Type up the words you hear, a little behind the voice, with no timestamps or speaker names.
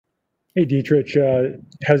Hey, Dietrich,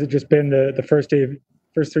 has it just been the first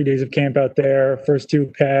 3 days of camp out there, first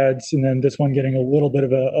two pads, and then this one getting a little bit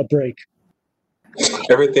of a break?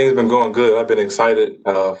 Everything's been going good. I've been excited,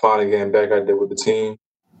 finally getting back out there with the team,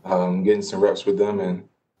 getting some reps with them, and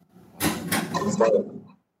excited.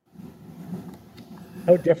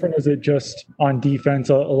 How different is it just on defense?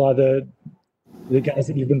 A lot of the guys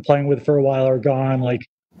that you've been playing with for a while are gone, like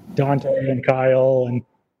Dante and Kyle and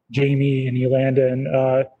Jamie and Yolanda. And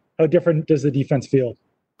how different does the defense feel?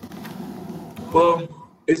 Well,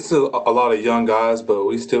 it's a lot of young guys, but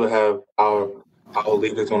we still have our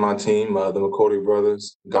leaders on our team, the McCourty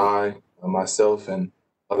brothers, Guy, myself, and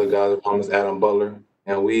other guys. I promise Adam Butler,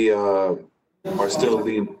 and we are still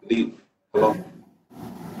lead. Hello,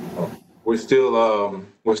 we're still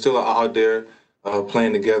out there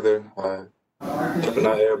playing together, helping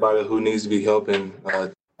out everybody who needs to be helping,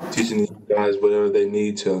 teaching these guys whatever they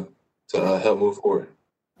need to help move forward.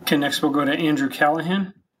 Okay, next we'll go to Andrew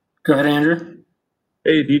Callahan. Go ahead, Andrew.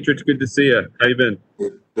 Hey, Dietrich, good to see you. How you been?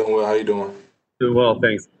 Doing well. How you doing? Doing well,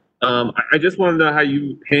 thanks. I just want to know how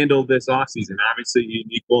you handled this offseason. Obviously, a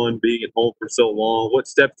unique one, being at home for so long. What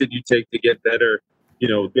steps did you take to get better,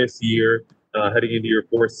 this year, heading into your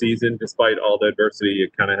fourth season, despite all the adversity you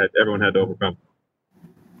kind of everyone had to overcome?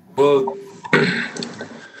 Well,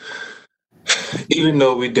 even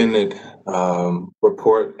though we didn't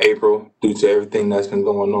report April due to everything that's been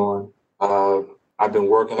going on, I've been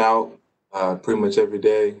working out pretty much every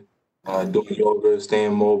day, doing yoga,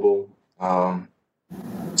 staying mobile,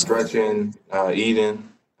 stretching, eating,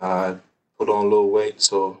 put on a little weight,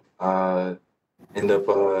 so end up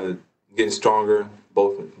getting stronger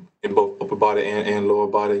both in both upper body and lower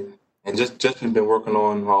body, and just been working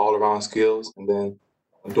on my all around skills. And then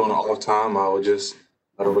during the off time, I would just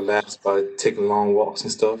relax by taking long walks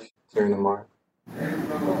and stuff, clearing the mind,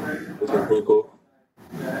 which is pretty cool.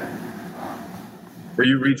 Were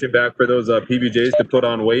you reaching back for those PBJs to put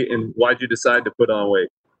on weight, and why'd you decide to put on weight?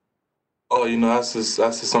 Oh, that's just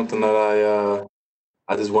something that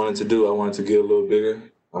I just wanted to do. I wanted to get a little bigger.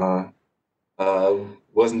 I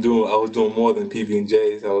was doing more than PB and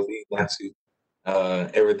J's. I was eating actually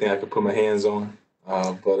everything I could put my hands on.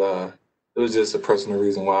 But it was just a personal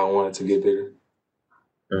reason why I wanted to get bigger.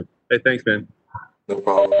 Hey, thanks, man. No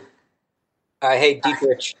problem. Hey,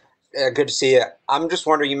 Dietrich, good to see you. I'm just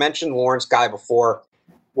wondering, you mentioned Lawrence Guy before.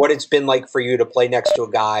 What it's been like for you to play next to a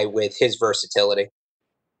guy with his versatility?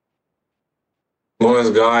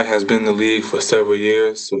 Lawrence Guy has been in the league for several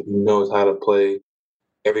years, so he knows how to play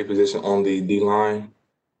every position on the D line.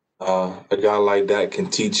 A guy like that can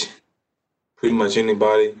teach pretty much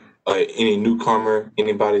anybody, any newcomer,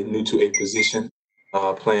 anybody new to a position,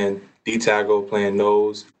 playing D tackle, playing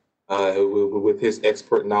nose, with his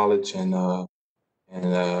expert knowledge and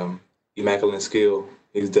immaculate skill.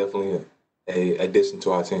 He's definitely a addition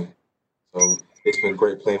to our team. So it's been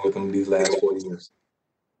great playing with him these last 4 years.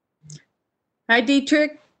 Hi,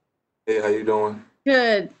 Dietrich. Hey, how you doing?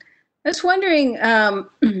 Good. I was wondering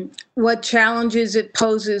what challenges it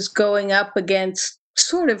poses going up against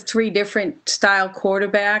sort of three different style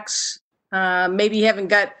quarterbacks. Maybe you haven't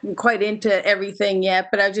got quite into everything yet,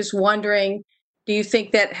 but I was just wondering, do you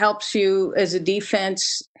think that helps you as a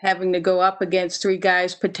defense having to go up against three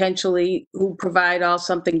guys potentially who provide all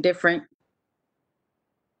something different?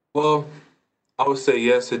 Well, I would say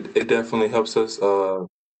yes. It definitely helps us.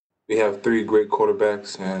 We have three great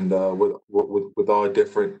quarterbacks, and with all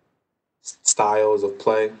different styles of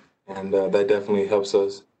play, and that definitely helps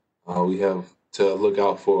us. We have to look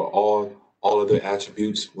out for all of their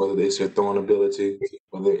attributes, whether it's their throwing ability,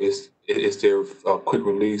 whether it's their quick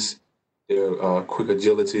release, their quick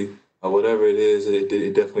agility, whatever it is.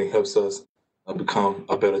 It definitely helps us become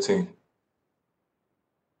a better team.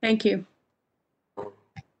 Thank you.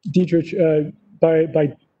 Dietrich,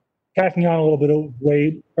 by packing on a little bit of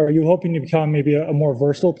weight, are you hoping to become maybe a more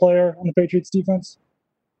versatile player on the Patriots defense?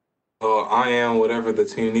 I am whatever the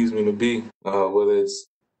team needs me to be, whether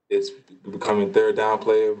it's becoming third down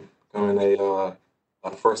player, becoming a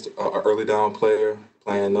early down player,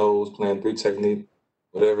 playing nose, playing three technique,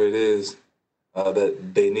 whatever it is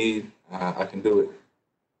that they need, I can do it.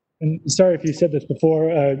 And sorry if you said this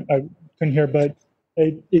before, I couldn't hear, but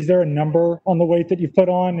is there a number on the weight that you've put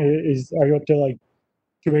on? Are you up to like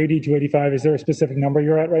 280, 285? Is there a specific number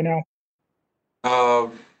you're at right now?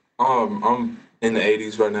 I'm in the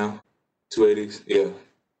 80s right now, 280s, yeah.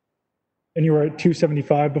 And you were at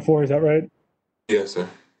 275 before, is that right? Yes, sir.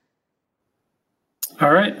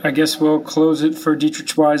 All right, I guess we'll close it for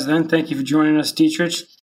Dietrich Wise then. Thank you for joining us, Dietrich.